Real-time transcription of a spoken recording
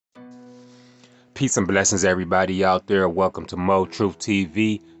Peace and blessings, everybody out there. Welcome to Mo Truth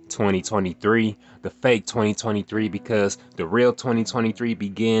TV 2023, the fake 2023, because the real 2023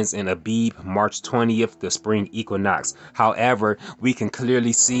 begins in Abib, March 20th, the spring equinox. However, we can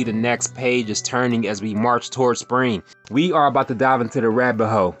clearly see the next page is turning as we march towards spring. We are about to dive into the rabbit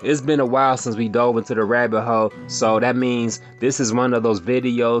hole. It's been a while since we dove into the rabbit hole, so that means this is one of those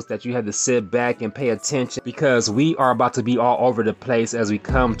videos that you have to sit back and pay attention, because we are about to be all over the place as we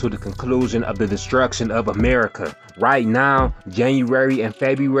come to the conclusion of the destruction of America. Right now, January and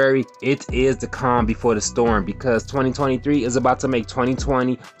February, it is the calm before the storm, because 2023 is about to make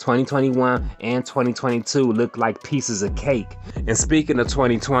 2020, 2021, and 2022 look like pieces of cake. And speaking of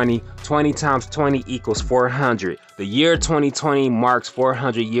 2020, 20 times 20 equals 400. The year 2020 marks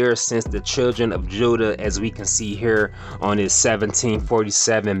 400 years since the children of Judah, as we can see here on this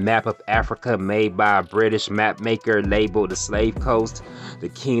 1747 map of Africa made by a British map maker labeled the Slave Coast. The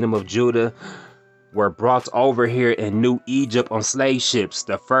Kingdom of Judah were brought over here in New Egypt on slave ships,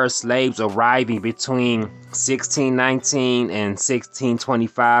 the first slaves arriving between 1619 and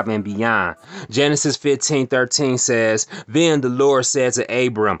 1625 and beyond. Genesis 15:13 says, "Then the Lord said to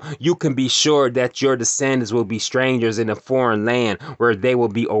Abram, you can be sure that your descendants will be strangers in a foreign land, where they will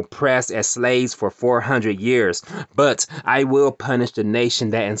be oppressed as slaves for 400 years. But I will punish the nation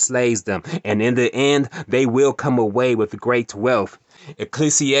that enslaves them, and in the end they will come away with great wealth."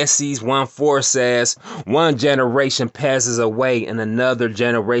 Ecclesiastes 1:4 says, "One generation passes away and another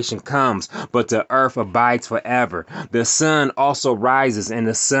generation comes, but the earth abides forever. The sun also rises and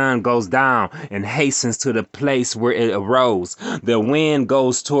the sun goes down and hastens to the place where it arose. The wind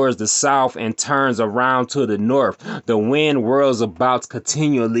goes towards the south and turns around to the north. The wind whirls about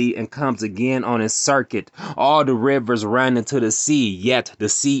continually and comes again on its circuit. All the rivers run into the sea, yet the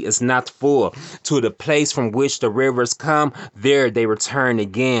sea is not full. To the place from which the rivers come, there they return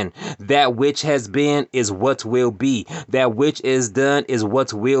again. That which has been is what will be. That which is done is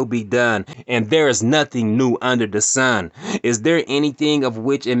what will be done. And there is nothing new under the sun. Is there anything of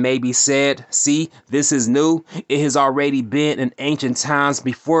which it may be said, see, this is new? It has already been in ancient times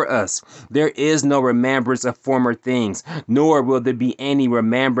before us. There is no remembrance of former things, nor will there be any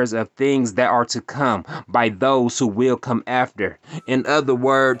remembrance of things that are to come by those who will come after." In other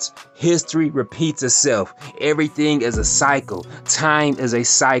words, history repeats itself. Everything is a cycle. Time is a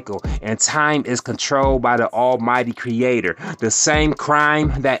cycle, and time is controlled by the Almighty Creator. The same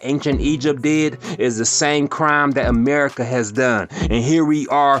crime that ancient Egypt did is the same crime that America has done. And here we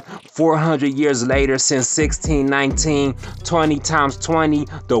are 400 years later, since 1619, 20 times 20,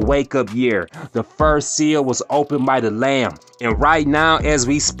 the wake-up year. The first seal was opened by the Lamb. And right now, as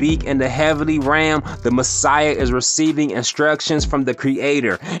we speak in the heavenly realm, the Messiah is receiving instructions from the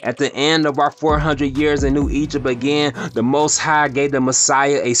Creator. At the end of our 400 years in New Egypt again, the Most High gave the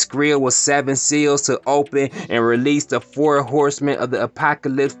Messiah a scroll with 7 seals to open and release the 4 horsemen of the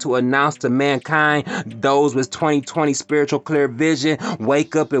apocalypse to announce to mankind. Those with 2020 spiritual clear vision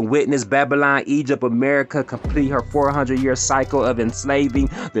wake up and witness Babylon, Egypt, America complete her 400-year cycle of enslaving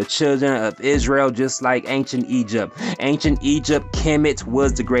the children of Israel, just like ancient Egypt. Ancient Egypt, Kemet,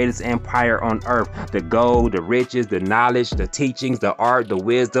 was the greatest empire on earth. The gold, the riches, the knowledge, the teachings, the art, the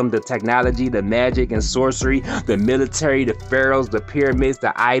wisdom, the technology, the magic and sorcery, the military, the pharaohs, the pyramids,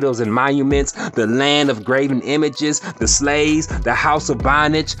 the idols and monuments, the land of graven images, the slaves, the house of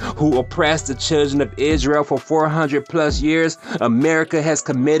bondage, who oppressed the children of Israel for 400 plus years. America has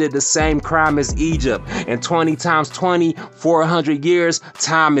committed the same crime as Egypt. And 20 times 20, 400 years,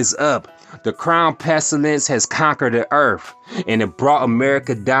 time is up. The crown pestilence has conquered the earth, and it brought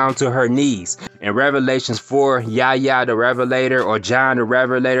America down to her knees. In Revelations 4, Yahya the Revelator, or John the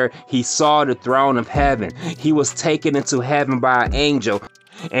Revelator, he saw the throne of heaven. He was taken into heaven by an angel,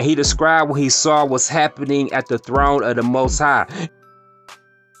 and he described what he saw was happening at the throne of the Most High.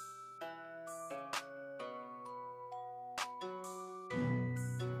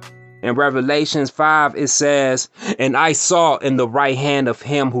 In Revelations 5, it says, "And I saw in the right hand of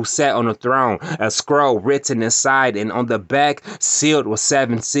him who sat on the throne a scroll written inside, and on the back sealed with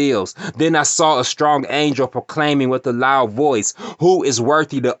 7 seals. Then I saw a strong angel proclaiming with a loud voice, 'Who is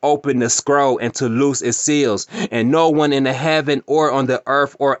worthy to open the scroll and to loose its seals?' And no one in the heaven or on the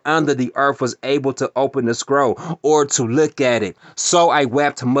earth or under the earth was able to open the scroll or to look at it. So I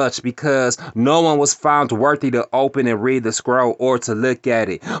wept much, because no one was found worthy to open and read the scroll or to look at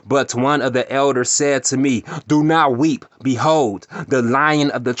it. But But one of the elders said to me, "Do not weep. Behold, the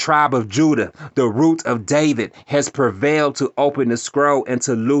Lion of the tribe of Judah, the Root of David, has prevailed to open the scroll and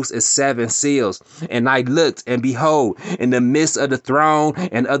to loose its 7 seals." And I looked, and behold, in the midst of the throne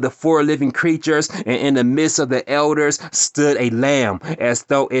and of the 4 living creatures, and in the midst of the elders, stood a lamb, as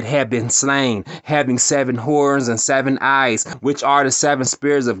though it had been slain, having 7 horns and 7 eyes, which are the 7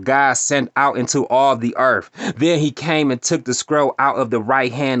 spirits of God sent out into all the earth. Then he came and took the scroll out of the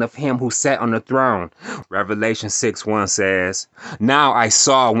right hand of him who sat on the throne. Revelation 6:1 says, "Now I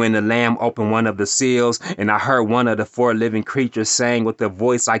saw when the Lamb opened one of the seals, and I heard one of the 4 living creatures saying with a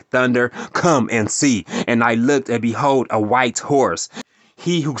voice like thunder, 'Come and see.' And I looked, and behold, a white horse.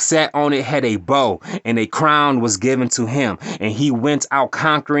 He who sat on it had a bow, and a crown was given to him, and he went out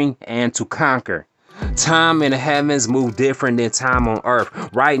conquering and to conquer." Time in the heavens move different than time on earth.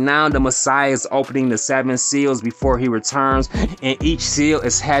 Right now, the Messiah is opening the 7 seals before he returns, and each seal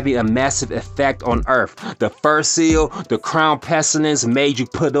is having a massive effect on earth. The first seal, the crown pestilence, made you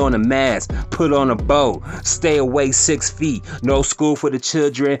put on a mask, put on a bow, stay away 6 feet, no school for the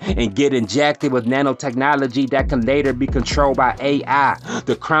children, and get injected with nanotechnology that can later be controlled by AI.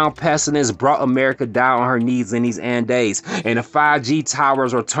 The crown pestilence brought America down on her knees in these end days, and the 5G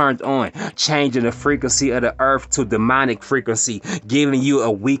towers are turned on, changing the frequency of the earth to demonic frequency, giving you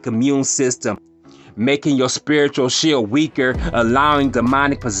a weak immune system, making your spiritual shield weaker, allowing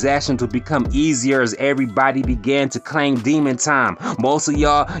demonic possession to become easier as everybody began to claim demon time. Most of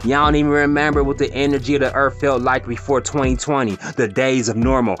y'all don't even remember what the energy of the earth felt like before 2020, the days of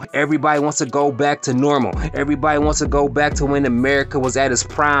normal. Everybody wants to go back to normal. Everybody wants to go back to when America was at its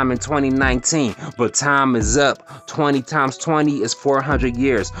prime in 2019, but time is up. 20 times 20 is 400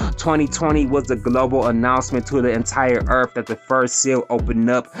 years. 2020 was the global announcement to the entire earth that the first seal opened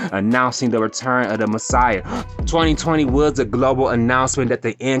up, announcing the return of the Messiah. 2020 was a global announcement that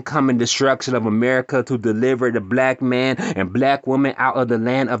the incoming destruction of America to deliver the black man and black woman out of the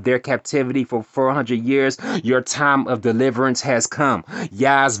land of their captivity for 400 years. Your time of deliverance has come.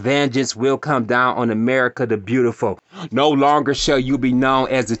 Yah's vengeance will come down on America the beautiful. No longer shall you be known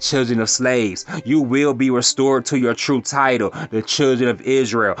as the children of slaves. You will be restored to your true title, the children of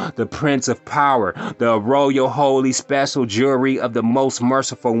Israel, the Prince of Power, the royal, holy, special jury of the most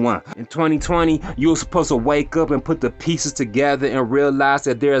merciful one. In 2020, you were supposed to wake up and put the pieces together and realize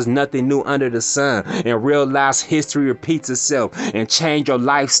that there is nothing new under the sun, and realize history repeats itself, and change your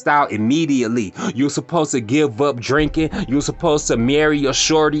lifestyle immediately. You're supposed to give up drinking. You're supposed to marry your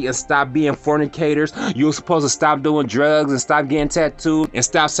shorty and stop being fornicators. You're supposed to stop doing drugs and stop getting tattooed and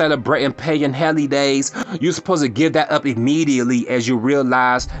stop celebrating pagan heli days. You're supposed to give that up immediately as you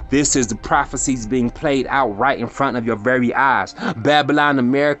realize this is the prophecies being played out right in front of your very eyes. Babylon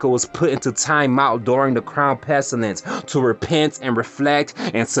America was put into time out during the crown pestilence to repent and reflect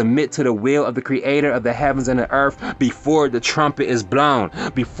and submit to the will of the creator of the heavens and the earth before the trumpet is blown,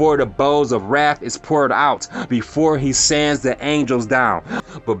 before the bowls of wrath is poured out, before he sends the angels down.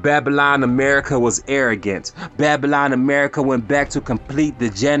 But Babylon America was arrogant. Babylon America went back to complete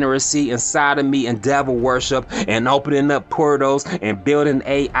degeneracy and sodomy and devil worship and opening up portals and building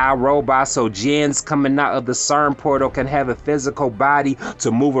AI robots so jinns coming out of the CERN portal can have a physical body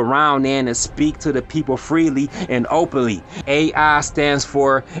to move around in and speak to the people freely and openly. AI stands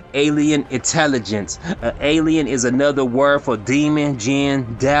for alien intelligence. Alien is another word for demon,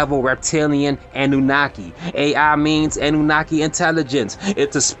 jinn, devil, reptilian, Anunnaki. AI means Anunnaki intelligence.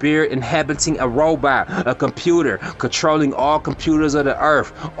 It's a spirit inhabiting a robot, a computer, controlling all computers of the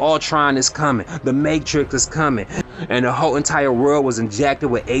earth. Ultron is coming. The Matrix is coming. And the whole entire world was injected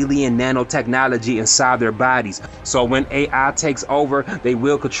with alien nanotechnology inside their bodies. So when AI takes over, they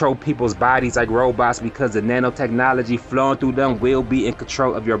will control people's bodies like robots, because the nanotechnology flowing through them will be in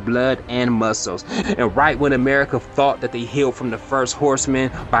control of your blood and muscles. And right when America thought that they healed from the first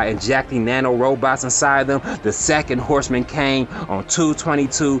horseman by injecting nano robots inside them, the second horseman came on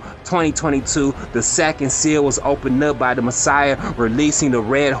 2/22/2022. The second seal was opened up by the Messiah, releasing the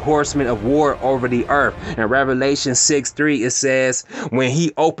red horseman of war over the earth. In Revelation 6:3 it says, "When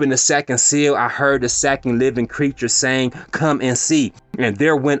he opened the second seal, I heard the second living creature saying, 'Come and see.' And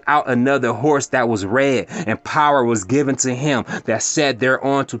there went out another horse that was red, and power was given to him that sat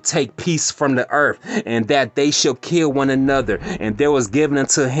thereon to take peace from the earth, and that they shall kill one another. And there was given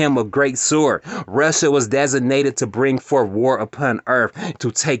unto him a great sword." Russia was designated to bring forth war upon earth, to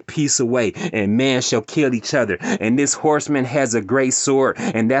take peace away, and men shall kill each other. And this horseman has a great sword,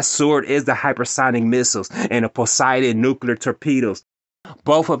 and that sword is the hypersonic missiles and the Poseidon nuclear torpedoes.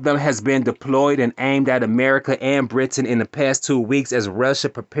 Both of them has been deployed and aimed at America and Britain in the past 2 weeks as Russia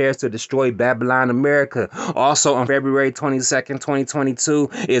prepares to destroy Babylon America. Also on February 22nd, 2022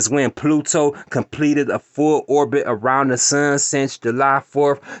 is when Pluto completed a full orbit around the sun since July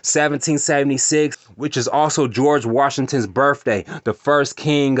 4th, 1776, which is also George Washington's birthday, the first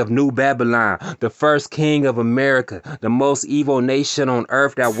king of New Babylon, the first king of America, the most evil nation on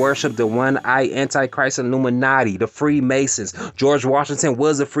earth that worshiped the one-eyed Antichrist Illuminati, the Freemasons. George Washington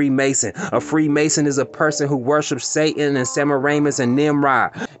was a Freemason. A Freemason is a person who worships Satan and Semiramis and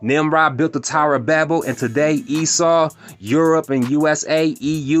Nimrod. Nimrod built the Tower of Babel, and today Esau, Europe and USA,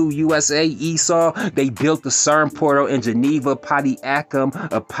 EU, USA, Esau, they built the CERN portal in Geneva,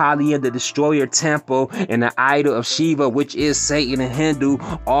 Padiacum, Apollyon, the Destroyer Temple, and the idol of Shiva, which is Satan in Hindu.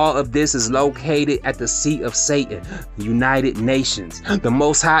 All of this is located at the seat of Satan, the United Nations. The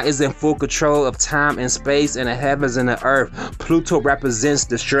Most High is in full control of time and space and the heavens and the earth. Pluto represents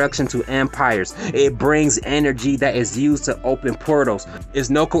destruction to empires. It brings energy that is used to open portals. It's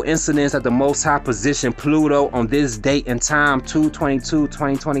no coincidence that the Most High positioned Pluto on this date and time,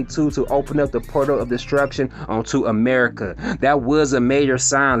 2/22/2022, to open up the portal of destruction onto America. That was a major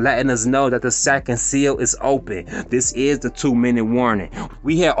sign letting us know that the second seal is open. This is the 2-minute warning.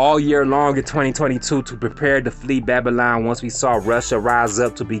 We had all year long in 2022 to prepare to flee Babylon once we saw Russia rise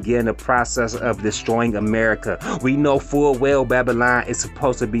up to begin the process of destroying America. We know full well Babylon is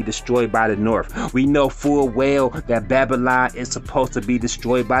supposed to be destroyed by the North. We know full well that Babylon is supposed to be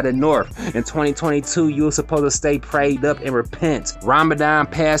destroyed by the North. In 2022, you were supposed to stay prayed up and repent. Ramadan,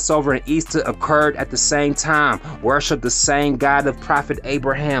 Passover, and Easter occurred at the same time. Worship the same God of Prophet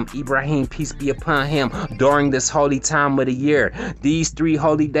Ibrahim, peace be upon him, during this holy time of the year. These 3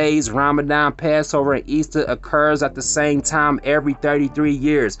 holy days, Ramadan, Passover, and Easter, occurs at the same time every 33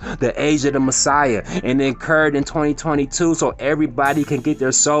 years, the age of the Messiah, and it occurred in 2022 so everybody can get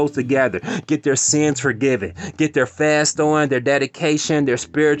their souls together, get their sins forgiven, get their fast on, their dedication, their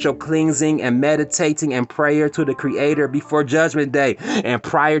spiritual cleansing, and meditating and prayer to the Creator before Judgment Day. And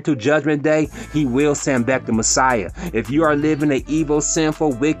prior to Judgment Day, He will send back the Messiah. If you are living an evil,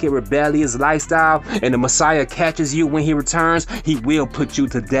 sinful, wicked, rebellious lifestyle, and the Messiah catches you when He returns, He will put you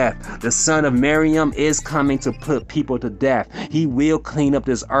to death. The son of Miriam is coming to put people to death. He will clean up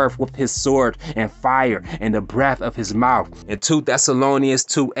this earth with His sword and fire and the breath of His mouth. In 2 Thessalonians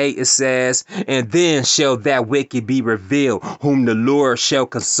 2:8 it says, "And then shall that wicked be revealed, whom the Lord shall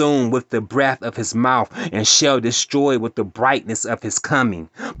consume with the breath of His mouth, and shall destroy with the brightness of His coming."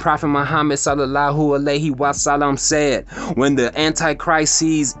 Prophet Muhammad sallallahu alaihi wasallam said, when the Antichrist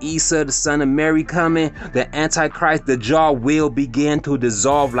sees Isa, the son of Mary, coming, the Antichrist, the jaw will begin to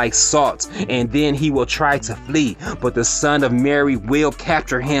dissolve like salt, and then he will try to flee. But the son of Mary will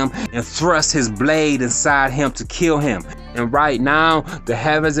capture him and thrust his blade inside him to kill him. And right now, the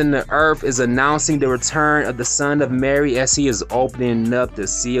heavens and the earth is announcing the return of the Son of Mary as He is opening up the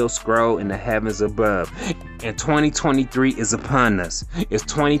seal scroll in the heavens above. And 2023 is upon us. Is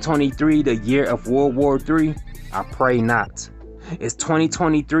 2023 the year of World War III? I pray not. Is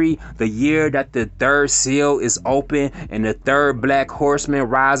 2023 the year that the 3rd seal is open and the 3rd black horseman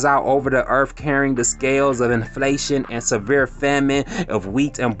rise out over the earth carrying the scales of inflation and severe famine of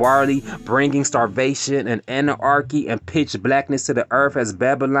wheat and barley, bringing starvation and anarchy and pitch blackness to the earth as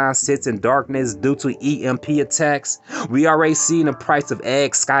Babylon sits in darkness due to EMP attacks? We already seen the price of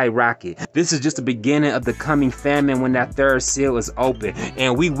eggs skyrocket. This is just the beginning of the coming famine when that 3rd seal is open,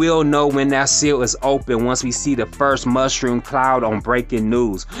 and we will know when that seal is open once we see the first mushroom cloud on breaking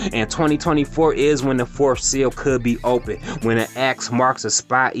news. And 2024 is when the 4th seal could be open, when an axe marks a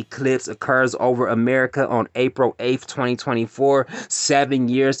spot eclipse occurs over America on April 8th, 2024, 7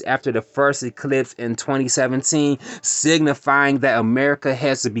 years after the first eclipse in 2017, signifying that America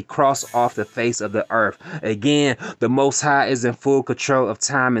has to be crossed off the face of the earth. Again, the Most High is in full control of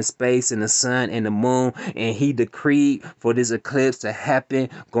time and space and the sun and the moon, and He decreed for this eclipse to happen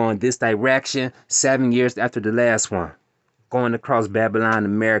going this direction 7 years after the last one, going across Babylon,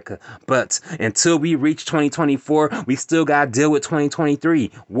 America. But until we reach 2024, we still got to deal with 2023.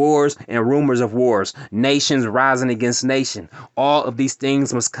 Wars and rumors of wars. Nations rising against nation. All of these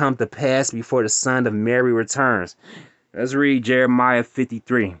things must come to pass before the Son of Mary returns. Let's read Jeremiah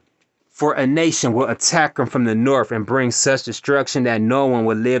 53. For a nation will attack them from the north and bring such destruction that no one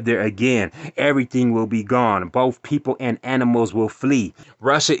will live there again. Everything will be gone. Both people and animals will flee.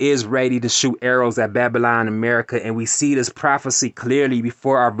 Russia is ready to shoot arrows at Babylon, America, and we see this prophecy clearly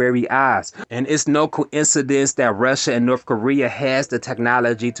before our very eyes. And it's no coincidence that Russia and North Korea has the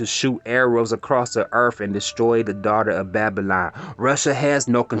technology to shoot arrows across the earth and destroy the daughter of Babylon. Russia has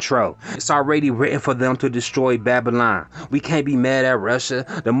no control. It's already written for them to destroy Babylon. We can't be mad at Russia.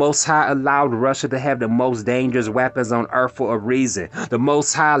 The Most High allowed Russia to have the most dangerous weapons on earth for a reason. The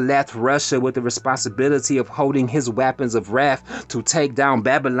Most High left Russia with the responsibility of holding his weapons of wrath to take down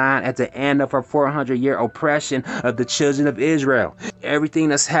Babylon at the end of her 400-year oppression of the children of Israel. Everything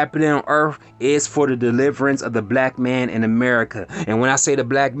that's happening on earth is for the deliverance of the black man in America. And when I say the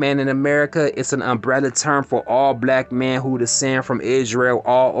black man in America, it's an umbrella term for all black men who descend from Israel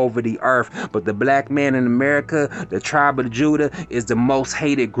all over the earth. But the black man in America, the tribe of Judah, is the most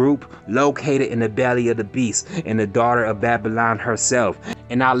hated group located in the belly of the beast and the daughter of Babylon herself.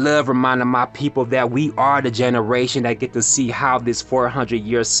 And I love reminding my people that we are the generation that get to see how this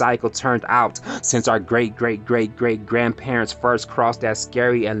 400-year cycle turned out since our great-great-great-great-grandparents first crossed that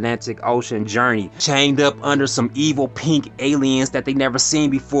scary Atlantic Ocean journey, chained up under some evil pink aliens that they never seen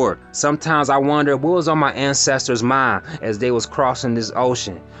before. Sometimes I wonder what was on my ancestors' mind as they was crossing this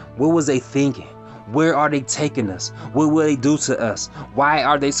ocean. What was they thinking? Where are they taking us? What will they do to us? Why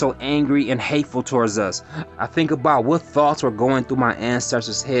are they so angry and hateful towards us? I think about what thoughts were going through my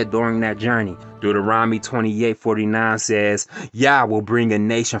ancestors' head during that journey. Deuteronomy 28:49 says, Yah will bring a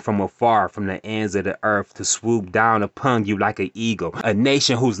nation from afar, from the ends of the earth, to swoop down upon you like an eagle, a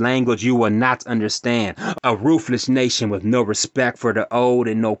nation whose language you will not understand, a ruthless nation with no respect for the old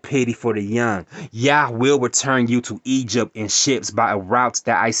and no pity for the young. Yah will return you to Egypt in ships by a route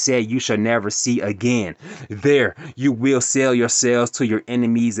that I said you shall never see again. There you will sell yourselves to your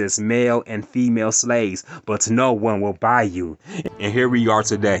enemies as male and female slaves, but no one will buy you. And here we are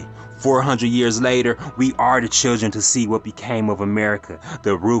today. 400 years later, we are the children to see what became of America,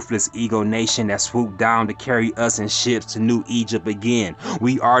 the ruthless eagle nation that swooped down to carry us in ships to New Egypt again.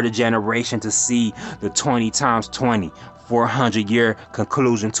 We are the generation to see the 20 times 20. 400-year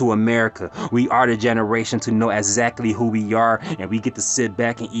conclusion to America. We are the generation to know exactly who we are, and we get to sit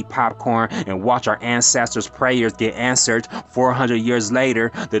back and eat popcorn and watch our ancestors' prayers get answered 400 years later,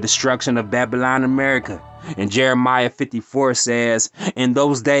 the destruction of Babylon, America. And Jeremiah 54 says, In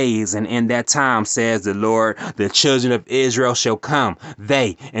those days and in that time, says the Lord, the children of Israel shall come,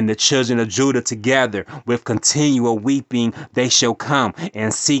 they and the children of Judah together, with continual weeping they shall come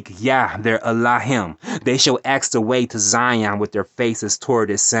and seek Yah their Elohim. They shall ask the way to Zion with their faces toward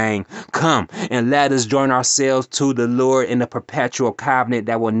it, saying, Come and let us join ourselves to the Lord in a perpetual covenant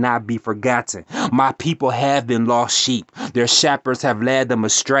that will not be forgotten. My people have been lost sheep. Their shepherds have led them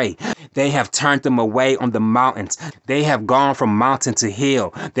astray. They have turned them away on the mountains. They have gone from mountain to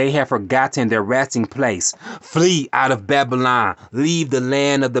hill. They have forgotten their resting place. Flee out of Babylon. Leave the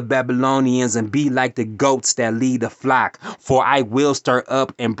land of the Babylonians and be like the goats that lead the flock. For I will stir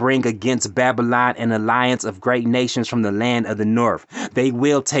up and bring against Babylon an alliance of great nations from the land of the north. They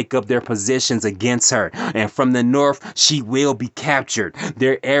will take up their positions against her, and from the north she will be captured.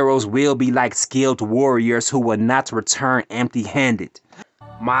 Their arrows will be like skilled warriors who will not return empty-handed.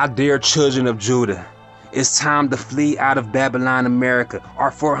 My dear children of Judah, it's time to flee out of Babylon, America.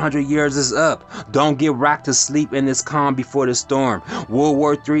 Our 400 years is up. Don't get rocked to sleep in this calm before the storm. World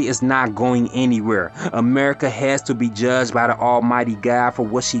War III is not going anywhere. America has to be judged by the Almighty God for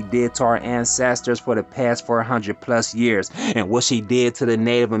what she did to our ancestors for the past 400 plus years, and what she did to the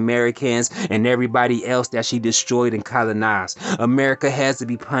Native Americans and everybody else that she destroyed and colonized. America has to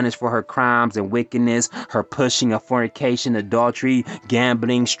be punished for her crimes and wickedness, her pushing of fornication, adultery,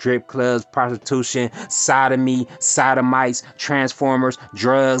 gambling, strip clubs, prostitution, sodomy, sodomites, transformers,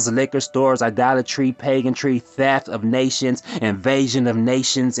 drugs, liquor stores, idolatry, paganry, theft of nations, invasion of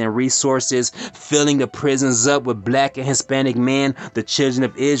nations and resources, filling the prisons up with black and Hispanic men, the children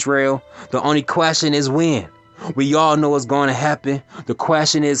of Israel. The only question is when. We all know what's going to happen. The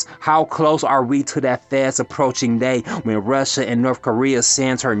question is, how close are we to that fast approaching day when Russia and North Korea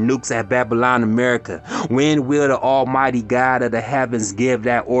sends her nukes at Babylon, America? When will the Almighty God of the heavens give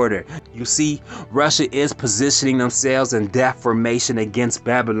that order? You see, Russia is positioning themselves in death formation against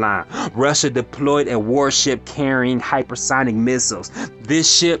Babylon. Russia deployed a warship carrying hypersonic missiles.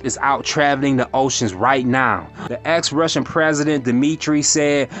 This ship is out traveling the oceans right now. The ex-Russian president Dmitry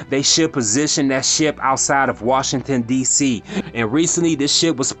said they should position that ship outside of Washington, D.C. And recently this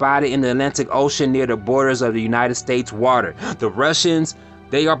ship was spotted in the Atlantic Ocean near the borders of the United States water. The Russians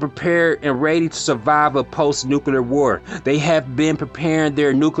They are prepared and ready to survive a post-nuclear war. They have been preparing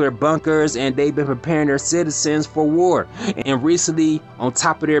their nuclear bunkers and they've been preparing their citizens for war. And recently, on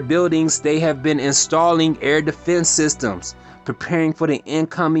top of their buildings, they have been installing air defense systems, preparing for the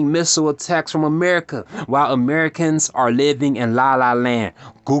incoming missile attacks from America, while Americans are living in La La Land,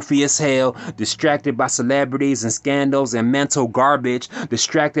 goofy as hell, distracted by celebrities and scandals and mental garbage,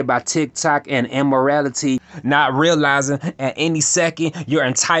 distracted by TikTok and immorality, not realizing at any second your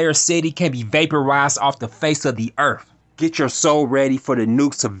entire city can be vaporized off the face of the earth. Get your soul ready for the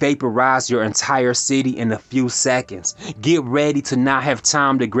nukes to vaporize your entire city in a few seconds. Get ready to not have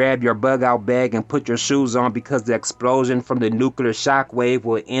time to grab your bug out bag and put your shoes on, because the explosion from the nuclear shockwave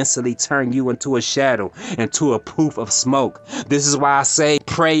will instantly turn you into a shadow, into a poof of smoke. This is why I say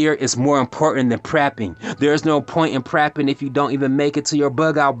prayer is more important than prepping. There's no point in prepping if you don't even make it to your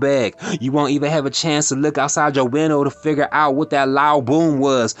bug out bag. You won't even have a chance to look outside your window to figure out what that loud boom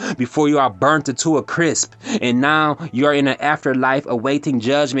was before you are burnt into a crisp. And now you're in an afterlife awaiting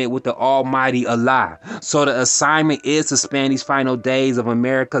judgment with the almighty Allah. So the assignment is to spend these final days of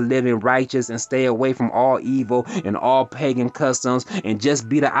America living righteous and stay away from all evil and all pagan customs, and just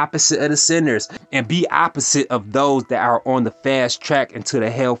be the opposite of the sinners and be opposite of those that are on the fast track into the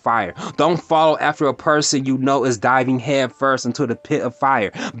hellfire. Don't follow after a person you know is diving head first into the pit of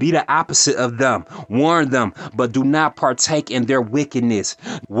fire. Be the opposite of them. Warn them, but do not partake in their wickedness.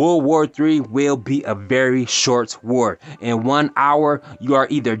 World War III will be a very short war. In 1 hour, you are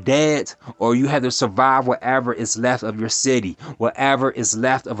either dead or you have to survive whatever is left of your city, whatever is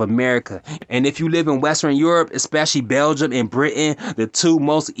left of America. And if you live in Western Europe, especially Belgium and Britain, the two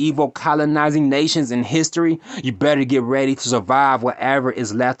most evil colonizing nations in history, you better get ready to survive whatever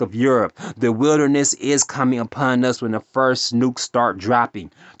is left of Europe. The wilderness is coming upon us when the first nukes start dropping.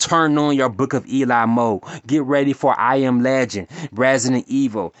 Turn on your Book of Eli mode. Get ready for I Am Legend, Resident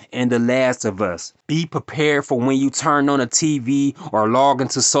Evil, and The Last of Us. Be prepared for when you turn on a TV or log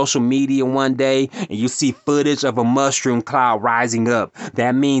into social media one day and you see footage of a mushroom cloud rising up.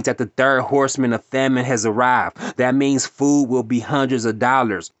 That means that the third horseman of famine has arrived. That means food will be hundreds of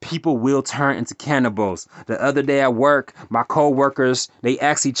dollars. People will turn into cannibals. The other day at work, my co-workers, they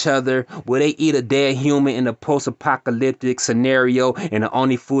asked each other, will they eat a dead human in a post-apocalyptic scenario, and the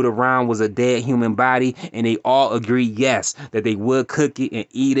only food around was a dead human body, and they all agreed yes, that they would cook it and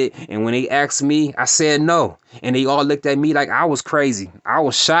eat it. And when they asked me, I said no. And they all looked at me like I was crazy. I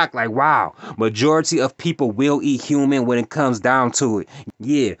was shocked, like, wow. Majority of people will eat human when it comes down to it.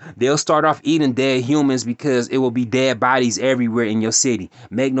 Yeah, they'll start off eating dead humans because it will be dead bodies everywhere in your city.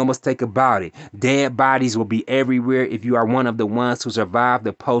 Make no mistake about it. Dead bodies will be everywhere if you are one of the ones who survived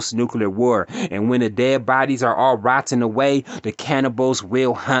the post-nuclear war. And when the dead bodies are all rotting away, the cannibals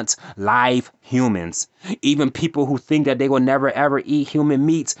will hunt live humans. Even people who think that they will never ever eat human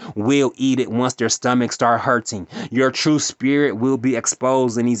meat will eat it once their stomachs start hurting. Your true spirit will be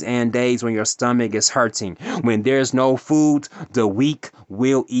exposed in these end days when your stomach is hurting. When there's no food, the weak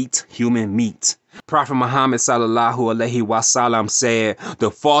will eat human meat. Prophet Muhammad sallallahu alaihi wasallam said, the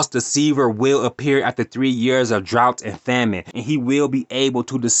false deceiver will appear after 3 years of drought and famine, and he will be able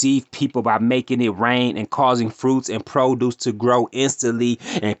to deceive people by making it rain and causing fruits and produce to grow instantly,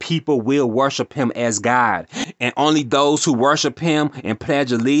 and people will worship him as God. And only those who worship him and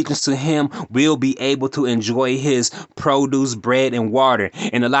pledge allegiance to him will be able to enjoy his produce, bread, and water.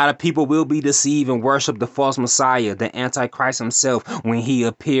 And a lot of people will be deceived and worship the false Messiah, the Antichrist himself, when he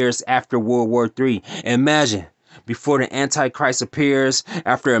appears after World War III. Imagine, before the Antichrist appears,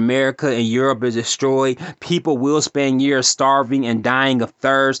 after America and Europe is destroyed, people will spend years starving and dying of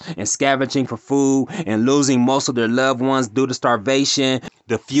thirst and scavenging for food and losing most of their loved ones due to starvation.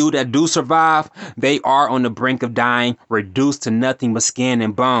 The few that do survive, they are on the brink of dying, reduced to nothing but skin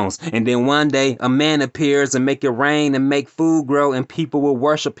and bones. And then one day, a man appears and make it rain and make food grow, and people will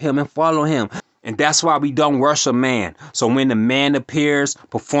worship him and follow him. And that's why we don't worship man. So when the man appears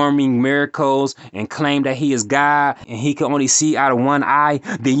performing miracles and claim that he is God and he can only see out of one eye,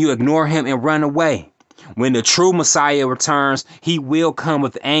 then you ignore him and run away. When the true Messiah returns, he will come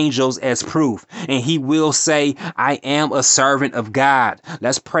with angels as proof, and he will say, I am a servant of God.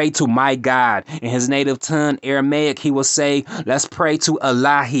 Let's pray to my God. In his native tongue, Aramaic, he will say, let's pray to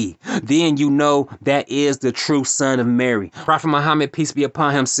Allahi. Then you know that is the true son of Mary. Prophet Muhammad, peace be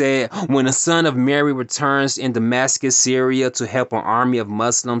upon him, said, when the son of Mary returns in Damascus, Syria, to help an army of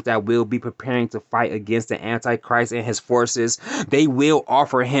Muslims that will be preparing to fight against the Antichrist and his forces, they will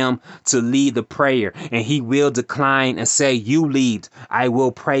offer him to lead the prayer, and he will decline and say, you lead, I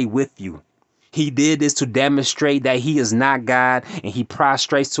will pray with you. He did this to demonstrate that he is not God, and he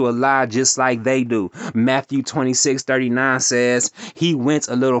prostrates to Allah just like they do. Matthew 26:39 says, he went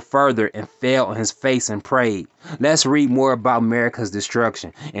a little further and fell on his face and prayed. Let's read more about America's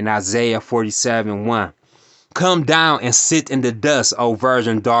destruction in Isaiah 47:1. Come down and sit in the dust, O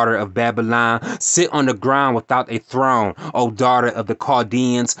virgin daughter of Babylon. Sit on the ground without a throne, O daughter of the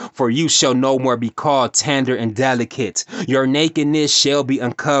Chaldeans, for you shall no more be called tender and delicate. Your nakedness shall be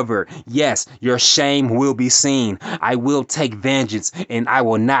uncovered. Yes, your shame will be seen. I will take vengeance, and I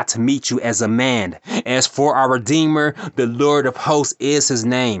will not meet you as a man. As for our Redeemer, the Lord of hosts is his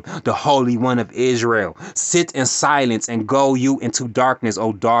name, the Holy One of Israel. Sit in silence and go you into darkness,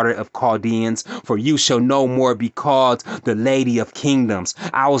 O daughter of Chaldeans, for you shall no more be called the Lady of Kingdoms.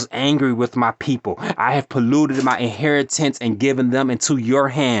 I was angry with my people. I have polluted my inheritance and given them into your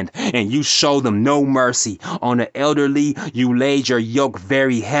hand, and you show them no mercy. On the elderly you laid your yoke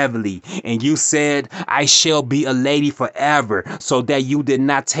very heavily, and you said, I shall be a lady forever, so that you did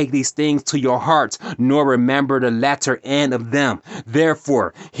not take these things to your heart, nor remember the latter end of them.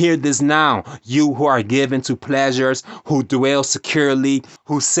 Therefore, hear this now, you who are given to pleasures, who dwell securely,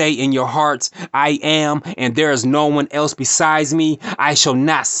 who say in your hearts, I am, and there is no one else besides me. I shall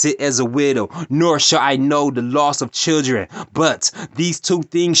not sit as a widow, nor shall I know the loss of children. But these two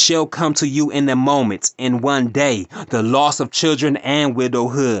things shall come to you in a moment, in one day, the loss of children and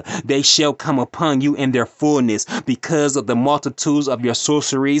widowhood. They shall come upon you in their fullness, because of the multitudes of your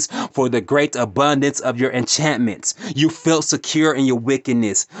sorceries, for the great abundance of your enchantments. You felt secure in your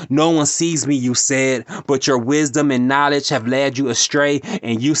wickedness. No one sees me, you said, but your wisdom and knowledge have led you astray,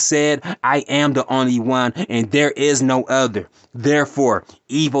 and you said, I am the only one, and there is no other. Therefore,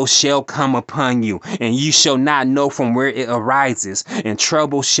 evil shall come upon you, and you shall not know from where it arises, and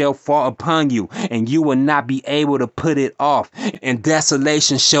trouble shall fall upon you, and you will not be able to put it off, and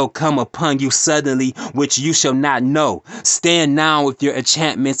desolation shall come upon you suddenly, which you shall not know. Stand now with your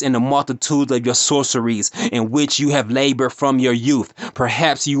enchantments and the multitudes of your sorceries, in which you have labored from your youth.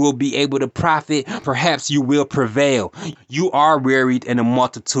 Perhaps you will be able to profit, perhaps you will prevail. You are wearied in the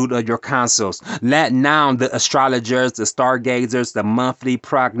multitude of your counsels. Let now the astrologers, the stargazers, the monthly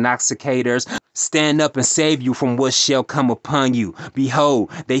prognosticators stand up and save you from what shall come upon you. Behold,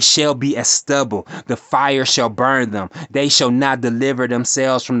 they shall be as stubble. The fire shall burn them. They shall not deliver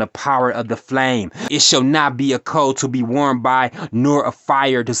themselves from the power of the flame. It shall not be a coal to be warmed by, nor a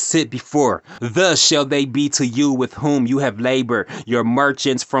fire to sit before. Thus shall they be to you with whom you have labored, your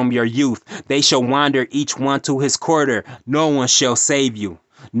merchants from your youth. They shall wander each one to his quarter. No one shall save you.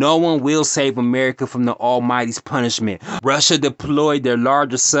 No one will save America from the Almighty's punishment. Russia deployed their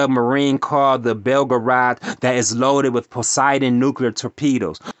largest submarine called the Belgorod that is loaded with Poseidon nuclear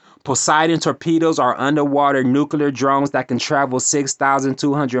torpedoes. Poseidon torpedoes are underwater nuclear drones that can travel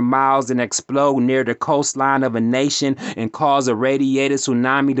 6,200 miles and explode near the coastline of a nation and cause a radiated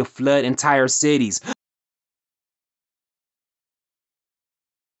tsunami to flood entire cities.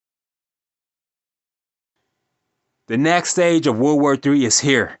 The next stage of World War III is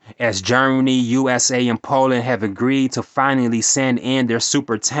here, as Germany, USA, and Poland have agreed to finally send in their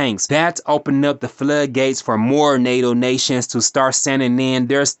super tanks. That opened up the floodgates for more NATO nations to start sending in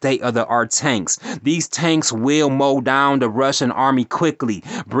their state-of-the-art tanks. These tanks will mow down the Russian army quickly,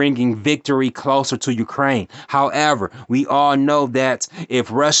 bringing victory closer to Ukraine. However, we all know that if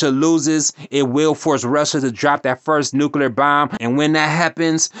Russia loses, it will force Russia to drop that first nuclear bomb, and when that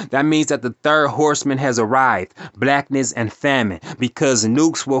happens, that means that the third horseman has arrived. Blackness and famine, because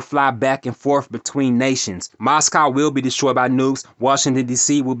nukes will fly back and forth between nations. Moscow will be destroyed by nukes. Washington,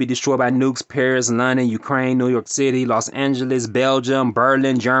 D.C. will be destroyed by nukes. Paris, London, Ukraine, New York City, Los Angeles, Belgium,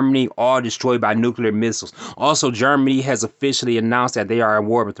 Berlin, Germany, all destroyed by nuclear missiles. Also, Germany has officially announced that they are at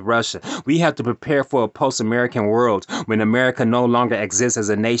war with Russia. We have to prepare for a post-American world when America no longer exists as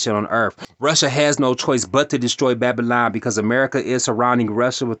a nation on Earth. Russia has no choice but to destroy Babylon because America is surrounding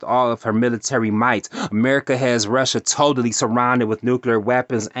Russia with all of her military might. America has Russia totally surrounded with nuclear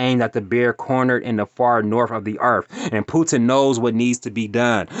weapons aimed at the bear cornered in the far north of the earth, and Putin knows what needs to be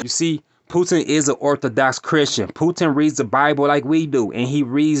done. You see, Putin is an Orthodox Christian. Putin reads the Bible like we do, and he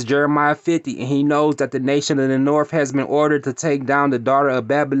reads Jeremiah 50, and he knows that the nation of the north has been ordered to take down the daughter of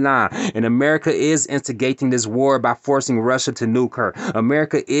Babylon, and America is instigating this war by forcing Russia to nuke her.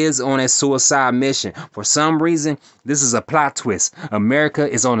 America is on a suicide mission. For some reason, this is a plot twist. America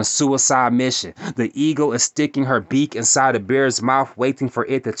is on a suicide mission. The eagle is sticking her beak inside a bear's mouth, waiting for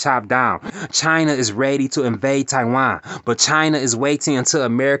it to chop down. China is ready to invade Taiwan, but China is waiting until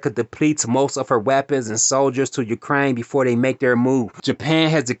America depletes fleets most of her weapons and soldiers to Ukraine before they make their move. Japan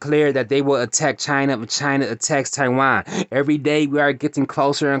has declared that they will attack China if China attacks Taiwan. Every day we are getting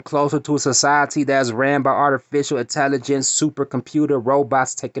closer and closer to a society that is ran by artificial intelligence, supercomputer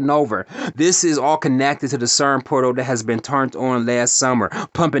robots taking over. This is all connected to the CERN portal that has been turned on last summer,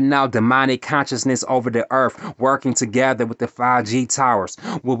 pumping out demonic consciousness over the earth, working together with the 5G towers.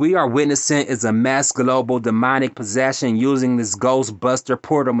 What we are witnessing is a mass global demonic possession using this Ghostbuster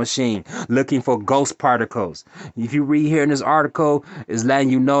portal machine, looking for ghost particles. If you read here in this article, it's letting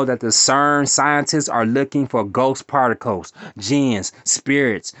you know that the CERN scientists are looking for ghost particles, jinns,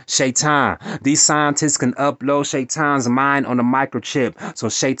 spirits, shaitan. These scientists can upload shaitan's mind on a microchip so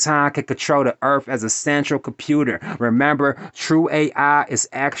shaitan can control the earth as a central computer. Remember, true AI is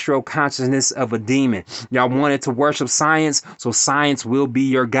actual consciousness of a demon. Y'all wanted to worship science, so science will be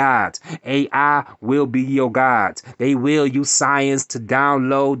your god. AI will be your god. They will use science to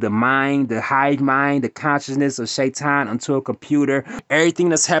download the mind, the hive mind, the consciousness of shaitan onto a computer. Everything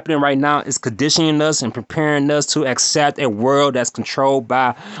that's happening right now is conditioning us and preparing us to accept a world that's controlled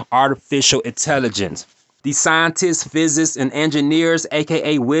by artificial intelligence. These scientists, physicists, and engineers,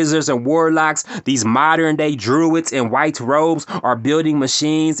 aka wizards and warlocks, these modern day druids in white robes, are building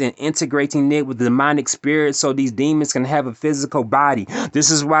machines and integrating it with demonic spirits so these demons can have a physical body.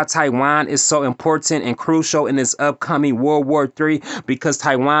 This is why Taiwan is so important and crucial in this upcoming World War III, because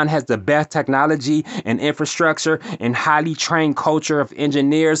Taiwan has the best technology and infrastructure and highly trained culture of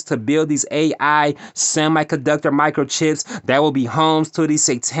engineers to build these AI semiconductor microchips that will be homes to these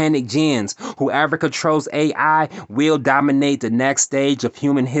satanic jinns. Whoever controls AI will dominate the next stage of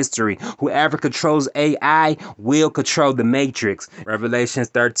human history. Whoever controls AI will control the Matrix. Revelations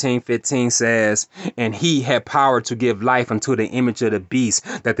 13:15 says, "And he had power to give life unto the image of the beast,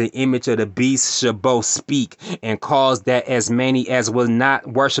 that the image of the beast should both speak, and cause that as many as will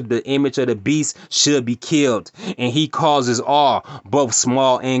not worship the image of the beast should be killed. And he causes all, both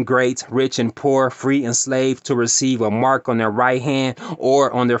small and great, rich and poor, free and slave, to receive a mark on their right hand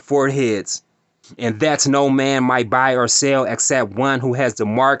or on their foreheads. And that no man might buy or sell except one who has the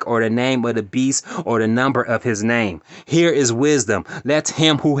mark or the name of the beast or the number of his name. Here is wisdom. Let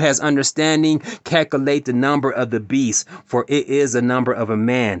him who has understanding calculate the number of the beast, for it is the number of a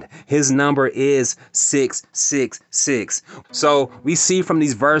man. His number is 666. So we see from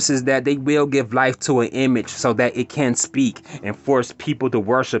these verses that they will give life to an image so that it can speak and force people to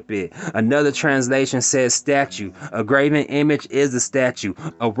worship it. Another translation says statue. A graven image is a statue.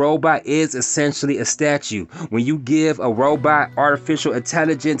 A robot is essentially a statue. When you give a robot artificial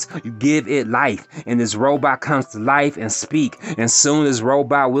intelligence, you give it life, and this robot comes to life and speak, and soon this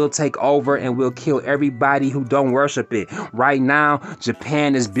robot will take over and will kill everybody who don't worship it. Right now,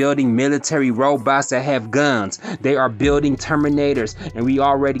 Japan is building military robots that have guns. They are building Terminators, and we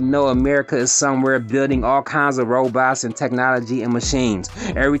already know America is somewhere building all kinds of robots and technology and machines.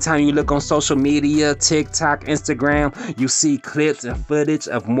 Every time you look on social media, TikTok, Instagram, you see clips and footage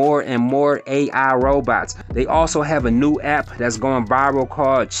of more and more AI robots. They also have a new app that's going viral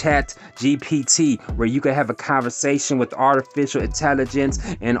called ChatGPT, where you can have a conversation with artificial intelligence,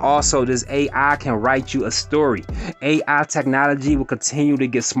 and also this AI can write you a story. AI technology will continue to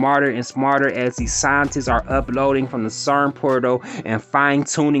get smarter and smarter as these scientists are uploading from the CERN portal and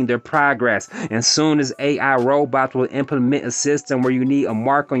fine-tuning their progress. And soon as AI robots will implement a system where you need a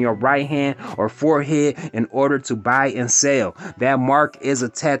mark on your right hand or forehead in order to buy and sell. That mark is a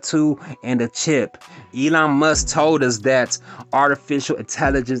tattoo and a chip. Elon Musk told us that artificial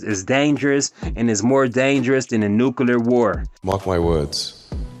intelligence is dangerous and is more dangerous than a nuclear war. Mark my words,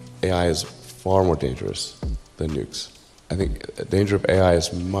 AI is far more dangerous than nukes. I think the danger of AI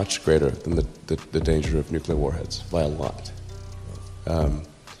is much greater than the danger of nuclear warheads by a lot.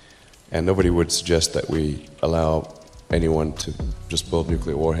 And nobody would suggest that we allow anyone to just build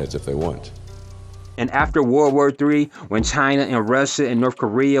nuclear warheads if they want. And after World War III, when China and Russia and North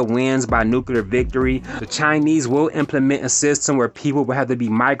Korea wins by nuclear victory, the Chinese will implement a system where people will have to be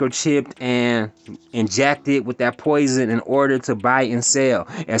microchipped and injected with that poison in order to buy and sell,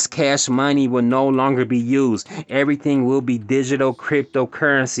 as cash money will no longer be used. Everything will be digital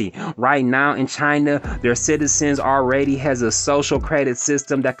cryptocurrency. Right now in China, their citizens already has a social credit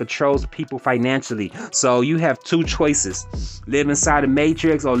system that controls people financially. So you have two choices: live inside the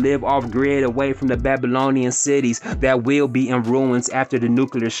Matrix or live off grid away from the Babylonian cities that will be in ruins after the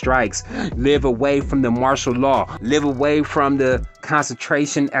nuclear strikes. Live away from the martial law. Live away from the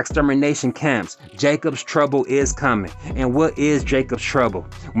concentration extermination camps. Jacob's trouble is coming. And what is Jacob's trouble?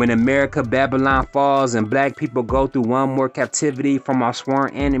 When America, Babylon falls and black people go through one more captivity from our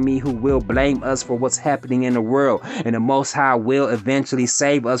sworn enemy who will blame us for what's happening in the world, and the Most High will eventually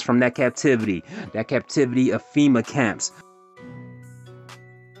save us from that captivity of FEMA camps.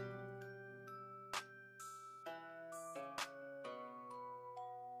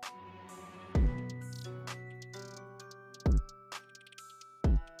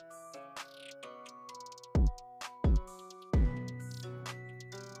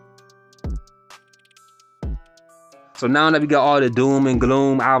 So now that we got all the doom and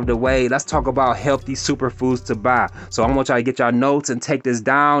gloom out of the way, let's talk about healthy superfoods to buy. So I want y'all to get y'all notes and take this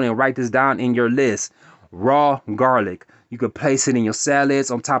down and write this down in your list. Raw garlic. You could place it in your salads,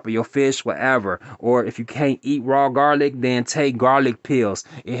 on top of your fish, whatever. Or if you can't eat raw garlic, then take garlic pills.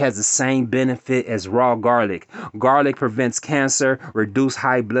 It has the same benefit as raw garlic. Garlic prevents cancer, reduces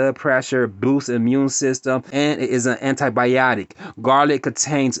high blood pressure, boosts immune system, and it is an antibiotic. Garlic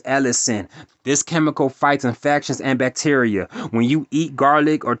contains allicin. This chemical fights infections and bacteria. When you eat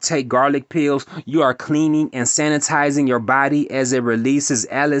garlic or take garlic pills, you are cleaning and sanitizing your body as it releases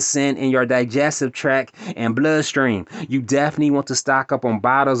allicin in your digestive tract and bloodstream. You definitely want to stock up on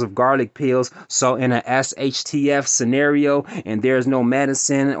bottles of garlic pills. So in an SHTF scenario and there's no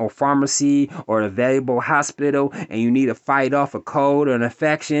medicine or pharmacy or available hospital and you need to fight off a cold or an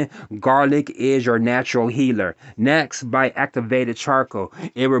infection, garlic is your natural healer. Next, buy activated charcoal.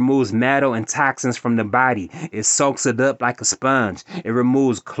 It removes metal and toxins from the body. It soaks it up like a sponge. It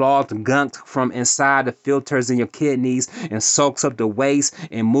removes clogged gunk from inside the filters in your kidneys and soaks up the waste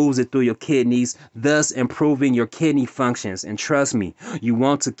and moves it through your kidneys, thus improving your kidney functions. And trust me, you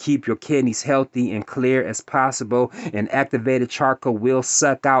want to keep your kidneys healthy and clear as possible, and activated charcoal will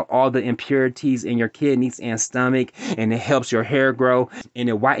suck out all the impurities in your kidneys and stomach, and it helps your hair grow, and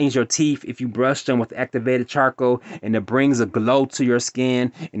it whitens your teeth if you brush them with activated charcoal, and it brings a glow to your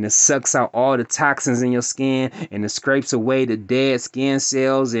skin, and it sucks out all the toxins in your skin, and it scrapes away the dead skin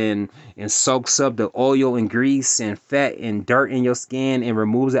cells and soaks up the oil and grease and fat and dirt in your skin and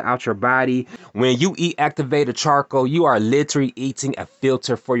removes it out your body. When you eat activated charcoal, you are literally eating a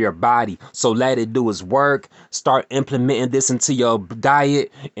filter for your body. So let it do its work. Start implementing this into your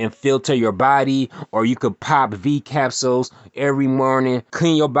diet and filter your body. Or you could pop V capsules every morning,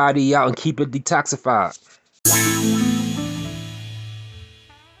 clean your body out and keep it detoxified.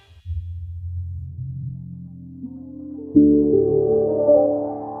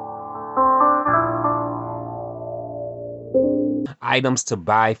 Items to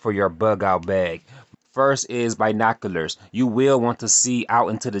buy for your bug out bag. First is binoculars. You will want to see out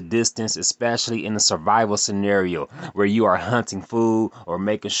into the distance, especially in a survival scenario where you are hunting food or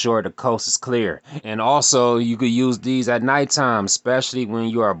making sure the coast is clear. And also you could use these at nighttime, especially when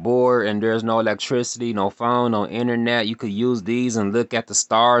you are bored and there's no electricity, no phone, no internet. You could use these and look at the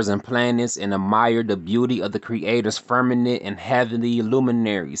stars and planets and admire the beauty of the Creator's firmament and heavenly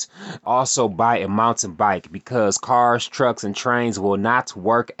luminaries. Also buy a mountain bike, because cars, trucks, and trains will not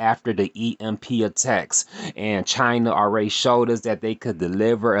work after the EMP attack. And China already showed us that they could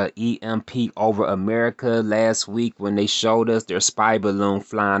deliver an EMP over America last week when they showed us their spy balloon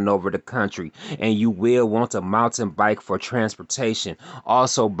flying over the country. And you will want a mountain bike for transportation.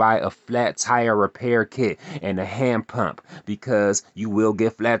 Also buy a flat tire repair kit and a hand pump, because you will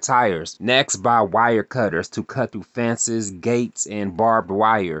get flat tires. Next, buy wire cutters to cut through fences, gates, and barbed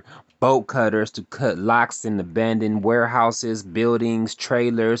wire. Bolt cutters to cut locks in abandoned warehouses, buildings,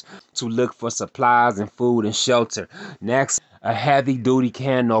 trailers, to look for supplies and food and shelter. Next, a heavy-duty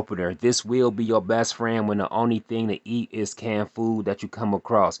can opener. This will be your best friend when the only thing to eat is canned food that you come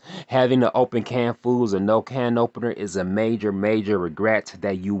across. Having to open canned foods or no can opener is a major regret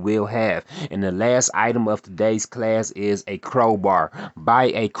that you will have. And the last item of today's class is a crowbar.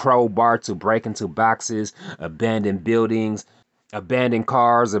 Buy a crowbar to break into boxes, abandoned buildings, abandoned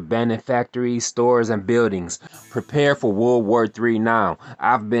cars, abandoned factories, stores, and buildings. Prepare for World War III now.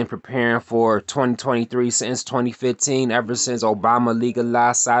 I've been preparing for 2023 since 2015, ever since Obama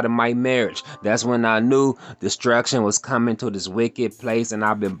legalized sodomy marriage. That's when I knew destruction was coming to this wicked place, and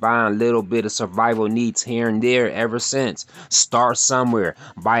I've been buying a little bit of survival needs here and there ever since. Start somewhere.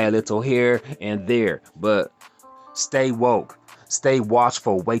 Buy a little here and there, but stay woke. Stay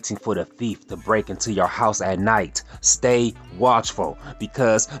watchful, waiting for the thief to break into your house at night. Stay watchful,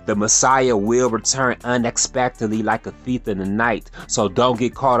 because the Messiah will return unexpectedly like a thief in the night. So don't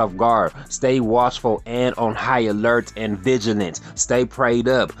get caught off guard. Stay watchful and on high alert and vigilant. Stay prayed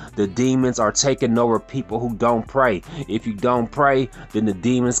up. The demons are taking over people who don't pray. If you don't pray, then the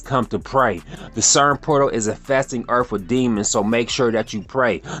demons come to pray. The CERN portal is infesting Earth with demons, so make sure that you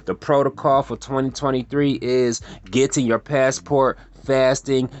pray. The protocol for 2023 is getting your passport,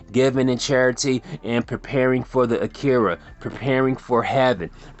 fasting, giving in charity, and preparing for the Akira, preparing for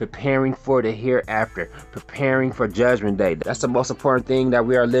heaven, preparing for the hereafter, preparing for Judgment Day. That's the most important thing that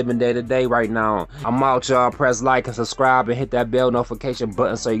we are living day to day right now. I'm out, y'all. Press like and subscribe and hit that bell notification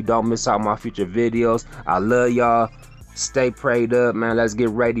button so you don't miss out on my future videos. I love y'all. Stay prayed up, man. Let's get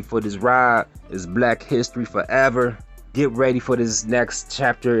ready for this ride. It's Black History Forever. Get ready for this next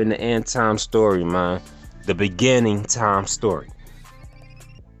chapter in the end time story, man. The beginning time story.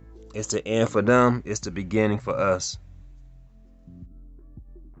 It's the end for them. It's the beginning for us.